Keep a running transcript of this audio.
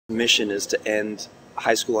mission is to end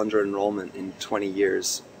high school under-enrollment in 20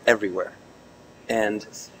 years everywhere. And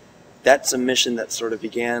that's a mission that sort of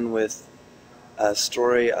began with a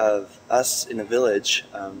story of us in a village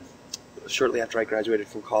shortly after I graduated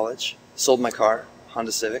from college, sold my car,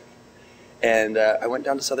 Honda Civic, and I went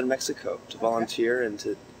down to southern Mexico to volunteer and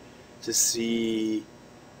to see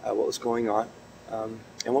what was going on.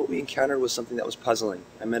 And what we encountered was something that was puzzling.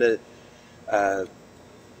 I met a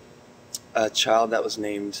child that was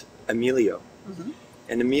named Emilio. Mm-hmm.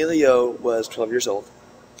 And Emilio was 12 years old,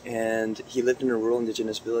 and he lived in a rural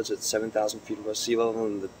indigenous village at 7,000 feet above sea level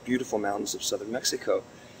in the beautiful mountains of southern Mexico.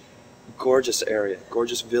 Gorgeous area,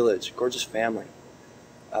 gorgeous village, gorgeous family.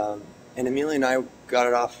 And Emilio and I got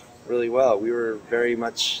it off really well. We were very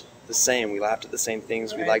much the same. We laughed at the same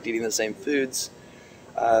things. We liked eating the same foods.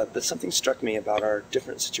 But something struck me about our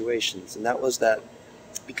different situations, and that was that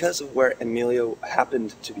because of where Emilio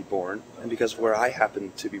happened to be born, and because of where I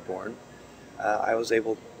happened to be born, I was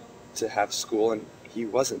able to have school, and he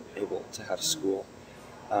wasn't able to have school.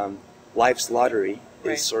 Life's lottery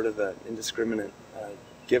is sort of an indiscriminate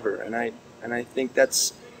giver, and I think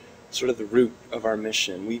that's sort of the root of our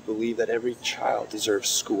mission. We believe that every child deserves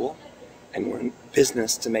school, and we're in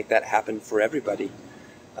business to make that happen for everybody.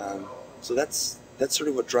 So that's sort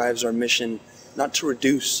of what drives our mission, not to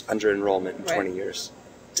reduce under-enrollment in 20 years,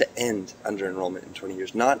 to end under-enrollment in 20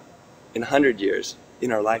 years, not in 100 years,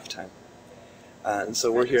 in our lifetime. And so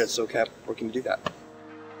we're here at SOCAP working to do that.